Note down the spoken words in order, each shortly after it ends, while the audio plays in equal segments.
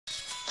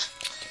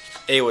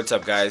Hey, what's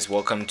up, guys?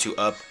 Welcome to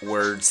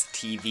Upwords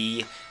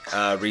TV.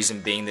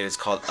 Reason being that it's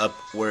called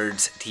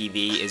Upwords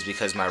TV is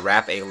because my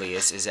rap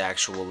alias is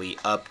actually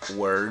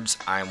Upwords.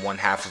 I'm one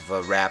half of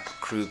a rap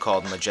crew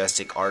called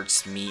Majestic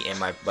Arts. Me and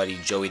my buddy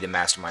Joey, the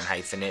Mastermind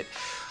Hyphenate.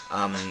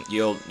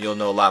 You'll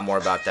know a lot more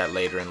about that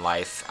later in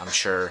life, I'm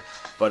sure.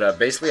 But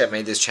basically, I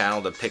made this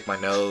channel to pick my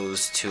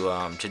nose,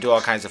 to do all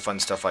kinds of fun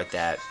stuff like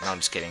that. No, I'm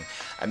just kidding.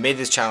 I made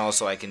this channel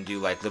so I can do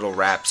like little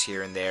raps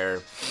here and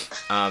there.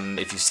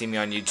 If you've seen me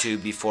on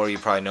YouTube before, you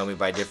probably know me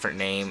by a different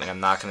name, and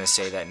I'm not gonna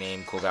say that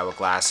name, Cool Guy with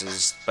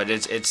Glasses. But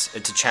it's a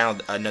channel,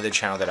 another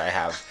channel that I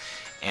have,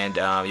 and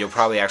you'll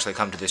probably actually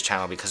come to this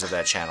channel because of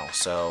that channel.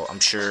 So I'm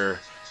sure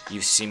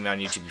you've seen me on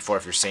YouTube before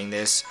if you're seeing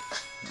this.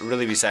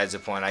 Really, besides the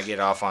point, I get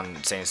off on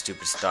saying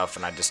stupid stuff,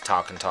 and I just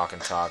talk and talk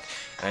and talk,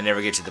 and I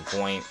never get to the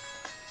point.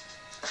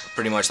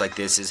 Pretty much like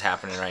this is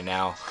happening right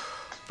now.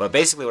 But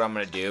basically what I'm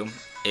going to do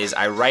is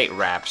I write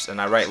raps and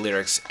I write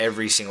lyrics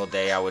every single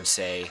day, I would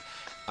say,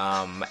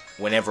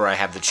 whenever I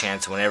have the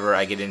chance, whenever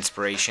I get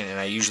inspiration, and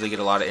I usually get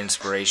a lot of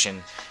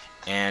inspiration.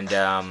 And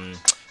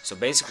so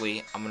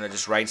basically I'm going to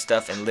just write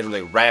stuff, and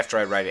literally right after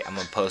I write it, I'm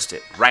going to post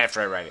it. Right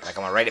after I write it. Like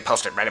I'm going to write it,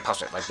 post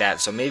it, like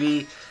that. So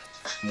maybe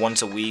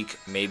once a week,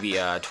 maybe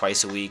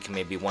twice a week,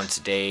 maybe once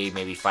a day,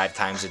 maybe 5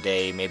 times a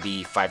day,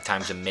 maybe 5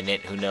 times a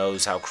minute. Who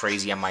knows how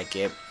crazy I might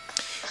get.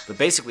 But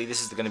basically,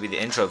 this is going to be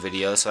the intro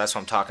video, so that's why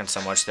I'm talking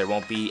so much. There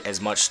won't be as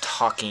much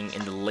talking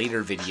in the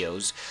later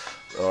videos,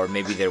 or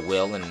maybe there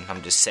will, and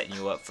I'm just setting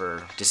you up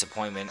for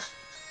disappointment.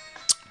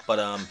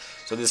 But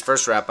so this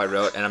first rap I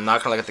wrote, and I'm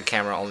not gonna look at the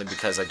camera only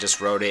because I just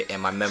wrote it,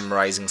 and my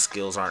memorizing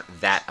skills aren't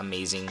that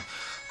amazing.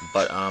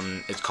 But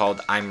it's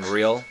called "I'm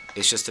Real."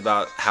 It's just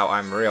about how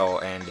I'm real,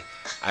 and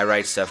I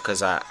write stuff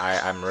because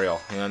I'm real.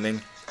 You know what I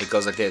mean? It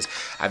goes like this.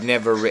 I've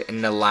never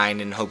written a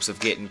line in hopes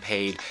of getting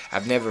paid.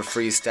 I've never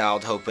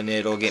freestyled hoping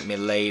it'll get me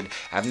laid.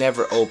 I've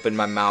never opened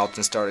my mouth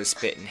and started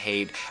spitting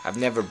hate. I've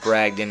never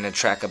bragged in a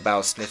track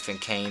about sniffing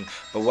cane.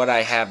 But what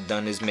I have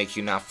done is make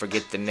you not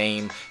forget the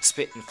name.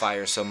 Spitting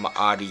fire so my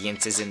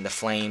audience is in the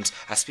flames.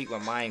 I speak my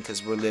mind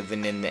cause we're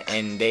living in the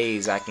end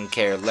days. I can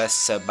care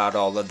less about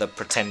all of the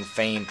pretend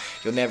fame.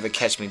 You'll never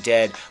catch me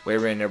dead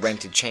wearing a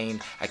rented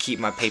chain. I keep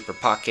my paper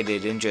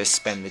pocketed and just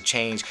spend the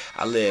change.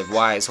 I live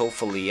wise,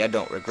 hopefully I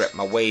don't regret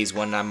my ways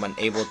when I'm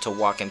unable to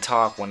walk and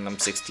talk when I'm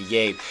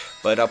 68.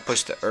 But I'll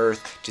push the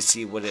earth to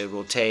see what it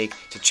will take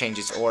to change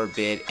its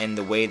orbit and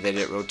the way that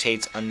it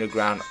rotates.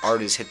 Underground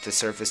artists hit the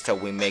surface till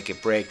we make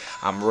it break.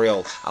 I'm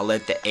real. I'll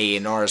let the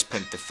A&Rs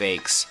pimp the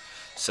fakes.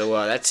 So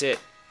that's it.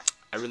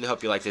 I really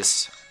hope you like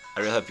this.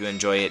 I really hope you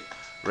enjoy it.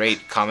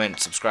 Rate, comment,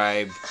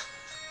 subscribe,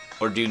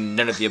 or do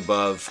none of the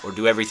above, or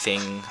do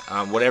everything.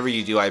 Whatever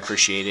you do, I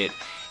appreciate it.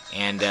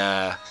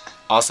 And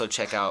also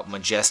check out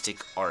Majestic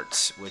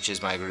Arts, which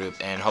is my group,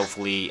 and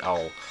hopefully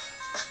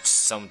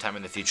sometime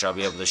in the future I'll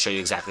be able to show you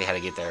exactly how to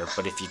get there.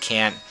 But if you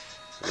can't,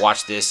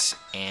 watch this,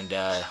 and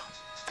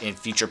in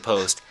future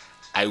posts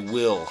I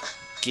will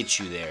get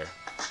you there.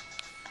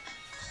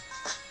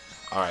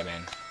 Alright,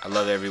 man. I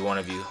love every one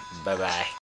of you. Bye bye.